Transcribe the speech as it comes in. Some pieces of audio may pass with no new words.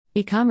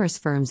E-commerce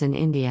firms in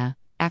India,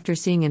 after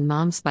seeing an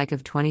mom spike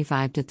of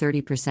 25 to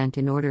 30%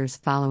 in orders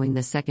following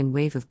the second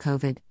wave of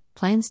COVID,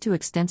 plans to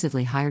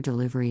extensively hire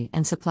delivery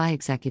and supply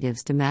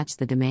executives to match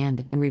the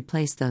demand and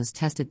replace those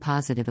tested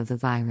positive of the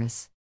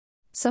virus.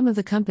 Some of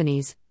the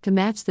companies, to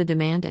match the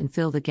demand and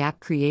fill the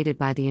gap created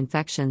by the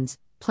infections,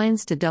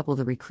 plans to double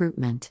the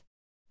recruitment.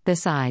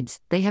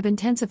 Besides, they have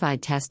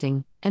intensified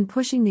testing and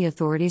pushing the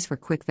authorities for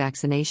quick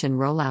vaccination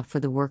rollout for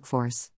the workforce.